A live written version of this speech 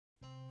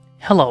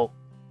Hello.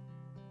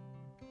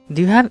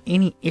 Do you have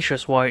any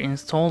issues while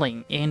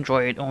installing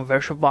Android on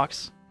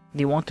VirtualBox?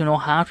 Do you want to know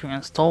how to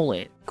install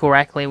it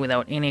correctly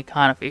without any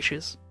kind of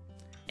issues?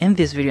 In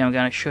this video I'm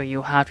going to show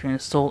you how to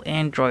install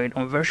Android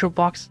on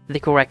VirtualBox the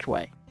correct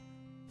way.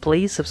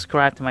 Please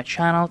subscribe to my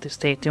channel to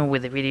stay tuned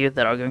with the videos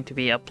that are going to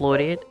be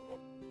uploaded.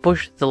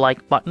 Push the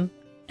like button,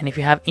 and if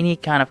you have any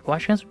kind of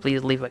questions,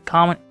 please leave a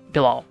comment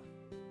below.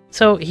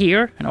 So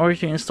here, in order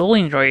to install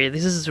Android,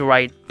 this is the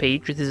right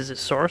page, this is the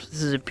source,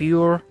 this is a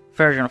pure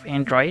version of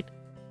Android.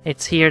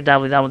 It's here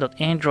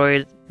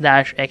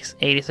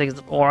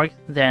www.android-x86.org,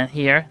 then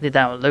here the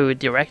download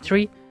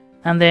directory,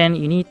 and then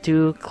you need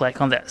to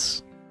click on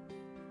this.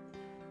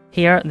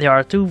 Here there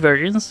are two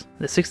versions,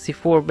 the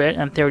 64-bit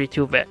and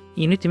 32-bit.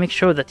 You need to make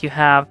sure that you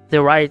have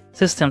the right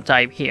system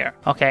type here,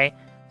 okay?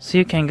 So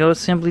you can go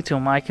simply to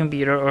my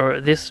computer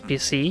or this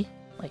PC,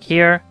 like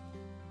here,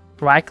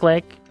 right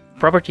click,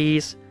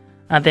 properties,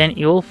 and then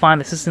you will find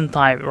the system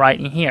type right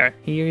in here.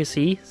 Here you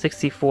see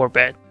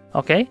 64-bit.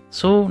 Okay,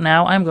 so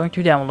now I'm going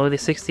to download the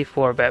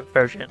 64-bit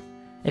version.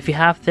 If you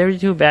have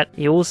 32-bit,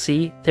 you will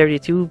see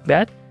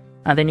 32-bit,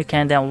 and then you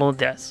can download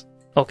this.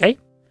 Okay?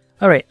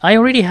 Alright, I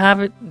already have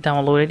it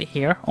downloaded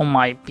here on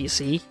my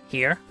PC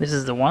here. This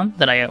is the one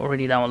that I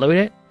already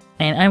downloaded.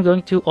 And I'm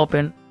going to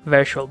open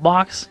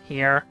VirtualBox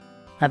here,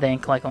 and then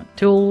click on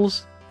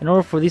Tools in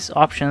order for these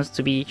options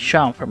to be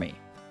shown for me.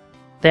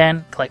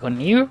 Then click on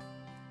New,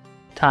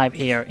 type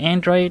here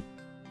Android,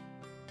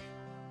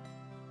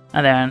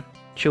 and then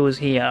choose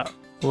here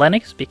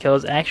Linux,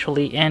 because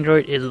actually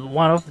Android is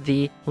one of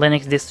the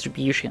Linux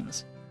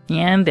distributions.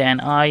 And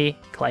then I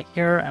click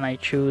here and I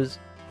choose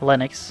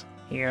Linux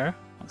here.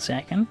 1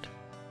 second.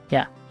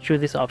 Yeah,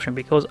 choose this option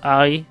because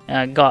I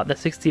got the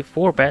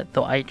 64-bit,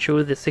 so I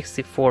choose the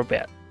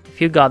 64-bit. If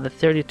you got the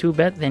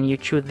 32-bit, then you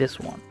choose this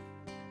one.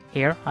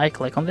 Here I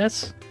click on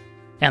this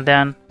and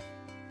then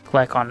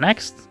click on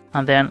Next,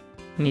 and then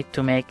need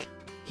to make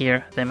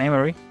here the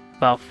memory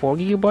about 4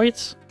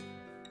 GB.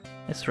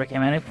 It's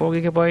recommended 4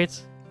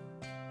 GB.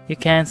 You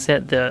can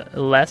set the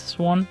less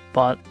one,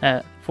 but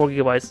 4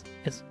 GB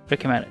is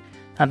recommended.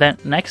 And then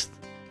next,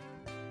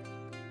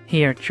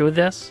 here choose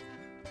this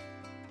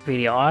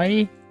video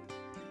ID.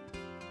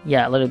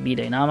 Yeah, let it be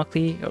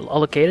dynamically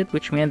allocated,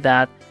 which means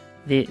that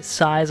the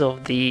size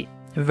of the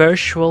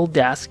virtual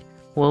disk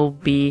will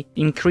be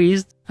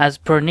increased as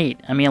per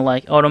need. I mean,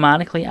 like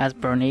automatically as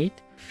per need.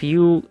 If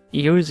you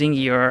using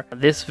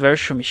this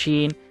virtual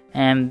machine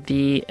and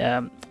the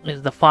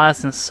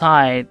files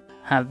inside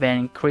have been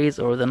increased,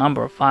 or the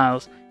number of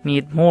files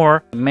need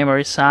more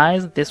memory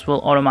size, this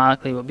will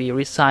automatically be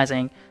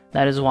resizing.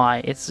 That is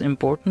why it's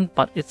important,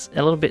 but it's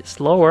a little bit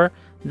slower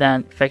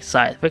than fixed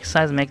size. Fixed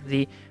size makes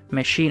the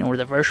machine or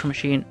the virtual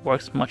machine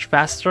works much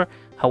faster.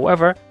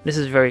 However, this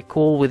is very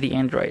cool with the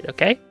Android.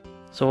 Okay,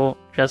 so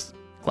just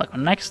click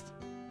on Next.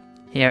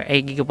 Here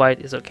 8 GB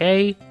is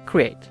okay.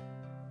 Create.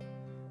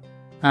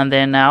 And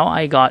then now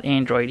I got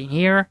Android in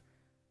here.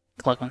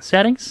 Click on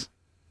Settings.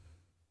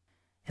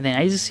 And then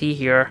as you see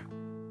here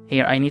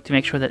I need to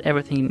make sure that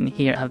everything in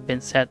here have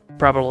been set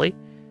properly.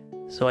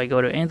 So I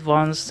go to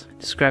Advanced,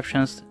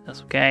 Descriptions,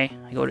 that's okay.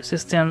 I go to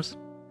Systems,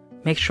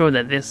 make sure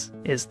that this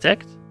is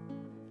ticked.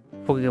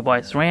 4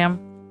 GB RAM,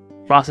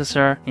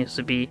 processor needs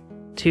to be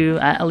 2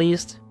 at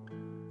least.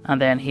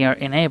 And then here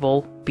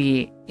enable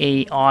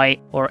PAI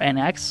or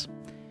NX.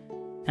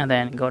 And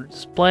then go to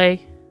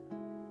Display.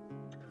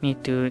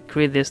 Need to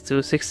create this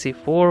to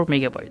 64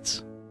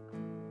 MB.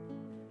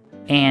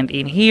 And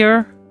in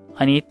here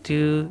I need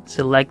to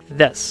select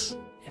this.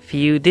 If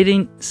you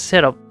didn't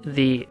set up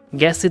the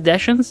guest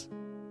editions,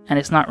 and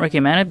it's not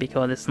recommended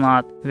because it's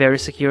not very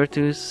secure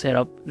to set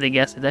up the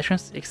guest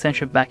editions,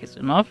 extension pack is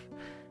enough.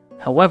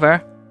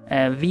 However,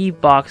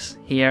 VBox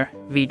here,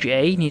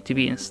 VGA, need to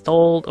be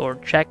installed or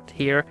checked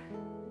here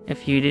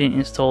if you didn't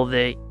install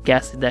the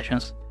guest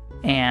editions,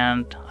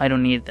 and I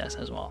don't need this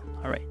as well.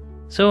 Alright,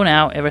 so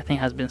now everything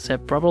has been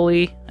set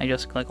properly. I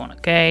just click on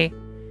OK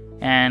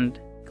and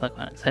click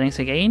on Settings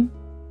again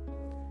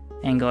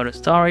and go to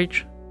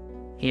Storage.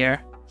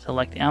 Here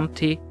select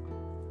Empty,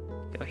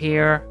 go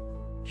here,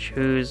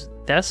 choose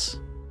this,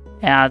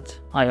 add.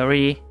 I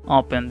already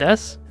opened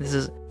this. This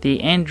is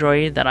the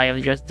Android that I have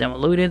just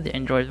downloaded, the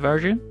Android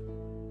version.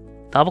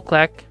 Double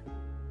click,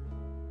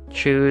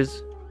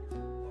 choose,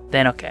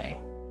 then OK.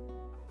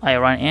 I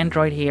run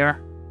Android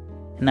here,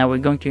 and now we're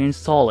going to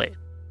install it.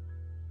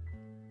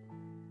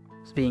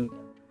 It's being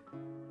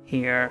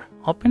here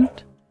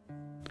opened.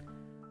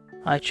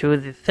 I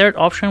choose the third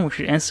option,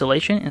 which is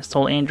installation.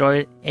 Install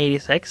Android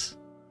 86.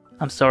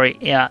 I'm sorry,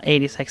 yeah,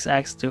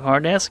 86X to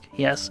hard disk.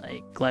 Yes,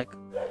 I click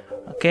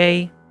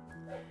OK.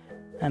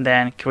 And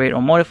then create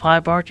or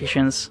modify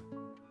partitions.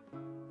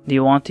 Do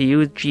you want to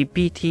use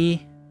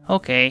GPT?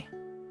 OK.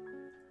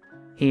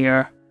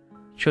 Here,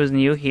 choose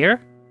new here.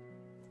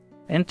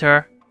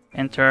 Enter,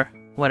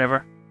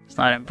 whatever. It's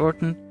not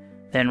important.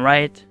 Then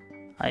write.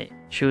 I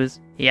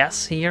choose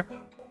yes here.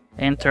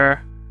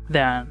 Enter.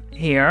 Then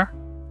here.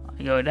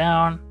 Go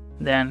down,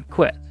 then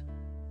quit.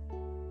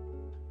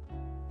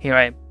 Here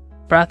I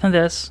path on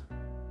this,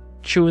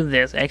 choose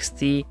this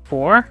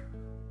ext4.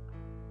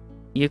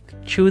 You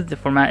choose the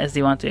format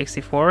SD1 to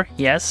ext4,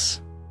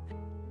 yes.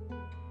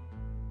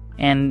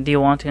 And do you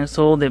want to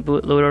install the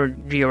bootloader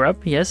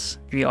grub? Yes,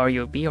 grub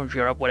or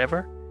grub,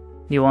 whatever.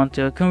 Do you want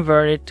to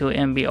convert it to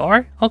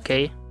MBR?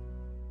 Okay.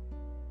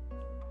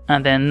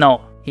 And then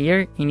no.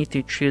 Here you need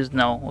to choose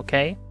no,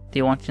 okay? Do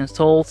you want to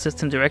install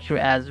system directory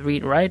as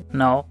read write?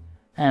 No.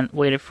 And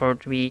wait for it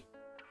to be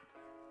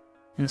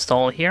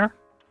installed here.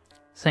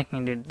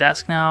 Syncing to the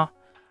desk now.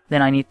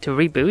 Then I need to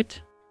reboot.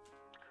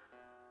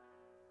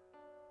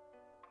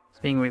 It's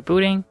being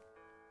rebooting.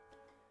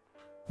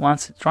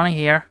 Once it's running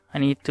here, I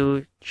need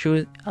to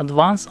choose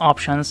advanced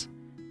options,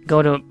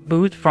 go to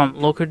boot from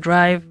local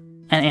drive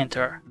and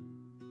enter.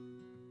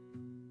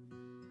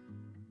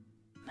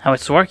 Now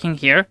it's working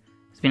here.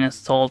 It's been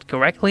installed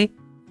correctly.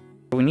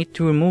 We need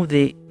to remove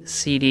the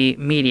CD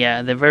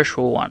media, the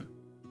virtual one,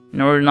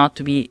 in order not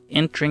to be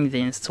entering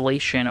the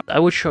installation. I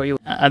will show you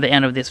at the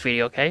end of this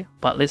video, okay?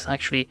 But let's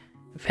actually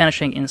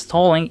finishing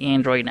installing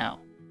Android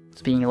now.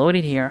 It's being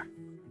loaded here.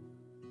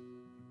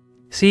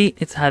 See,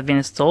 it has been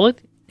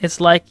installed. It's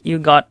like you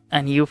got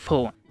a new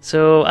phone.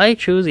 So I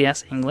choose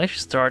yes, English,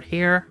 start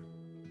here.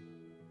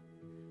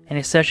 And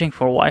it's searching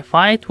for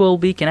Wi-Fi. It will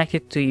be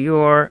connected to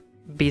your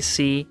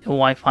PC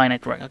Wi-Fi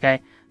network,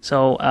 okay?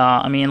 So,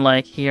 I mean,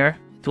 like here,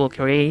 it will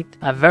create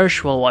a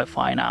virtual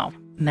Wi-Fi now.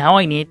 Now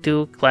I need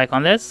to click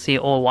on this, see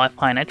all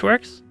Wi-Fi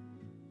networks.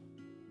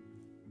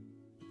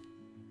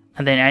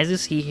 And then as you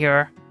see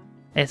here,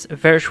 it's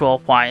virtual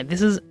Wi-Fi.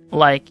 This is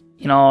like,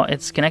 you know,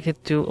 it's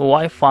connected to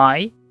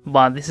Wi-Fi,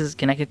 but this is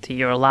connected to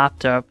your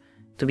laptop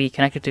to be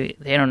connected to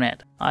the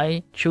internet.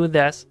 I choose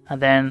this,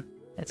 and then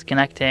it's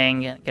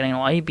connecting, getting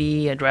an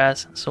IP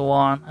address, and so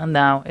on, and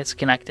now it's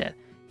connected.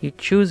 You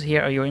choose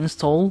here, you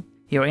install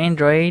your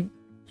Android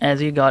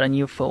as you got a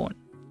new phone.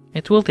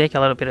 It will take a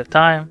little bit of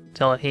time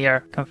till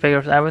here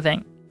configures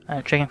everything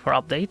and checking for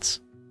updates.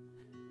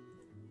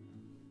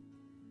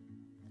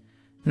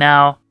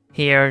 Now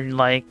here,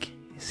 like,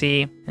 you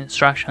see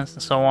instructions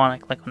and so on. I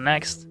click on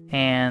next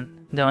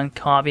and don't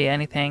copy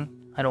anything.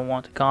 I don't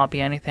want to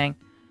copy anything.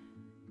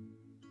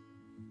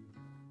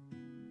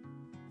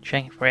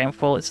 Checking for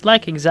info. It's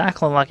like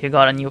exactly like you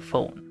got a new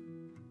phone.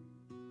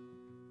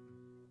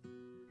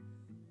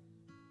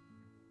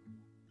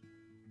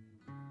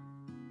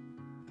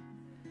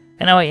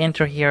 And now I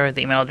enter here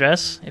the email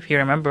address. If you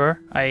remember,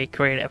 I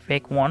created a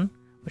fake one,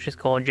 which is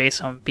called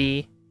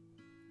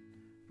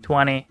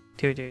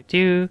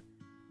JSONB20222.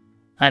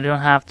 I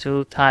don't have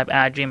to type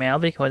at Gmail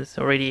because it's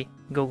already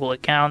Google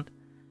account.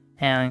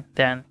 And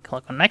then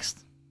click on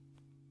next.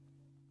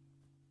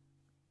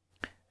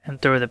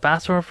 Enter the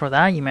password for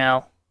that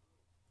email.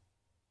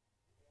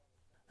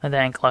 And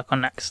then click on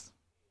next.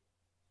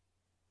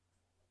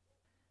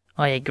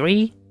 I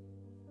agree.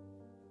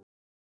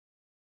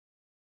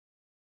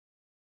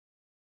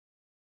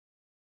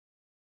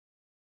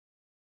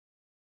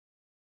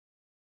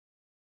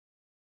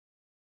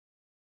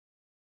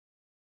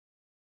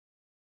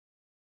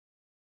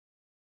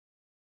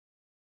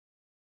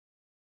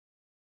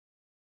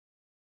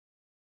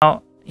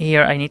 Now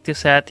here I need to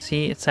set,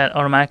 see it set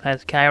automatically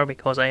as Cairo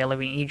because I live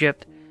in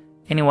Egypt.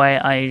 Anyway,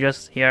 I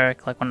just here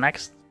click on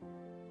next.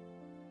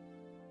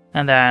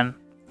 And then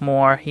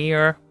more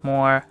here,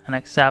 more, and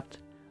accept.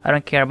 I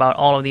don't care about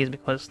all of these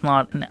because it's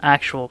not an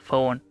actual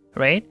phone,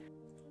 right?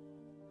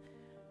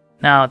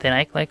 Now then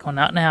I click on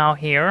not now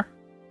here.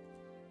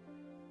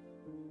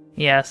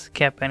 Yes,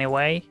 skip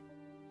anyway.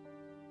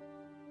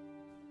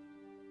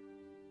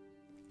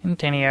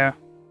 Continue.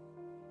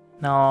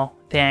 No,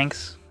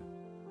 thanks.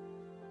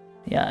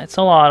 Yeah, it's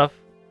a lot of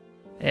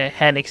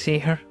headaches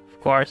here,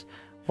 of course,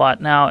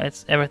 but now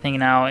it's everything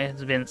now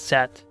has been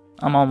set.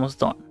 I'm almost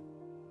done.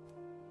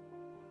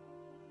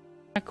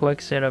 A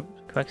quick setup,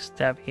 quick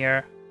step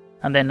here,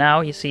 and then now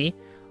you see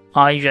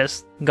I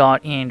just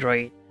got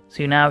Android.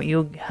 So now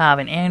you have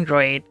an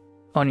Android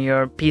on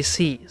your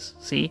PCs.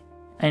 See,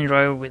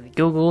 Android with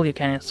Google. You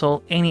can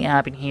install any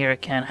app in here. You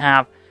can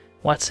have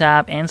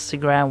WhatsApp,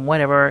 Instagram,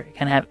 whatever. You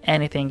can have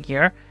anything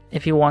here.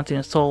 If you want to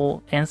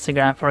install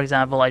Instagram, for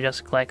example, I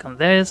just click on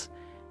this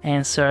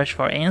and search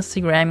for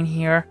Instagram in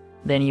here.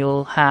 Then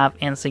you'll have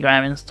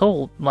Instagram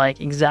installed like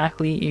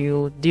exactly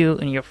you do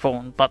in your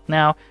phone. But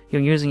now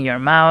you're using your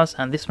mouse,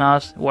 and this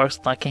mouse works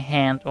like a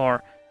hand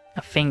or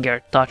a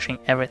finger touching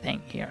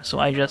everything here. So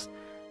I just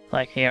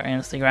click here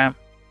Instagram,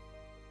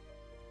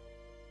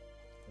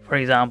 for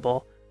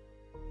example,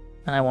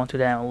 and I want to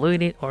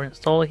download it or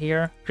install it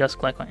here. Just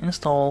click on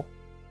install.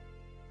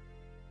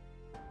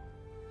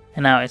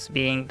 And now it's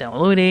being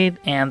downloaded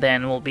and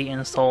then will be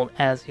installed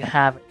as you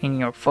have in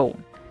your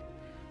phone.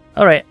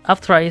 Alright,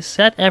 after I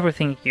set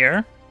everything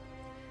here,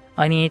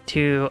 I need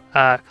to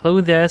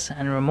close this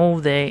and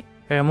remove the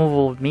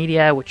removable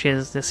media, which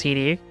is the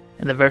CD,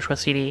 the virtual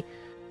CD.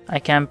 I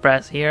can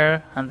press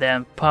here and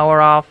then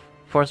power off,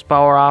 force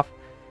power off,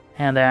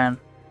 and then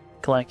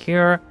click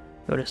here,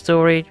 go to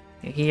storage,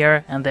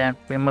 here, and then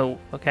remove,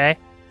 okay?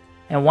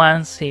 And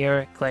once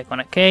here, click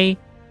on OK.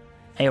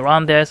 I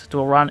run this, it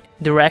will run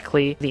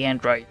directly the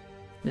Android.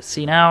 You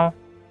see now,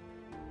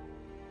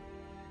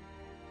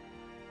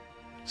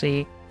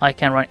 See, I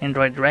can run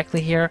Android directly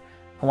here.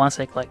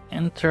 Once I click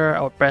enter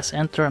or press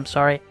enter, I'm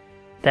sorry,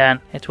 then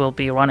it will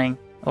be running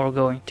or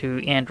going to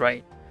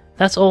Android.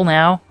 That's all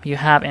now. You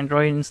have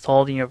Android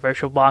installed in your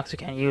VirtualBox. You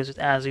can use it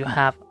as you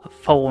have a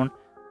phone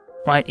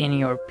right in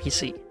your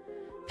PC.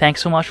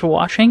 Thanks so much for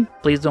watching.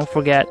 Please don't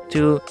forget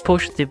to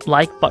push the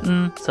like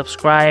button,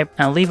 subscribe,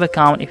 and leave a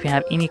comment if you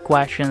have any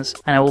questions,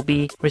 and I will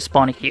be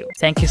responding to you.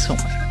 Thank you so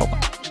much.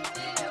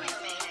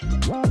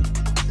 Bye-bye.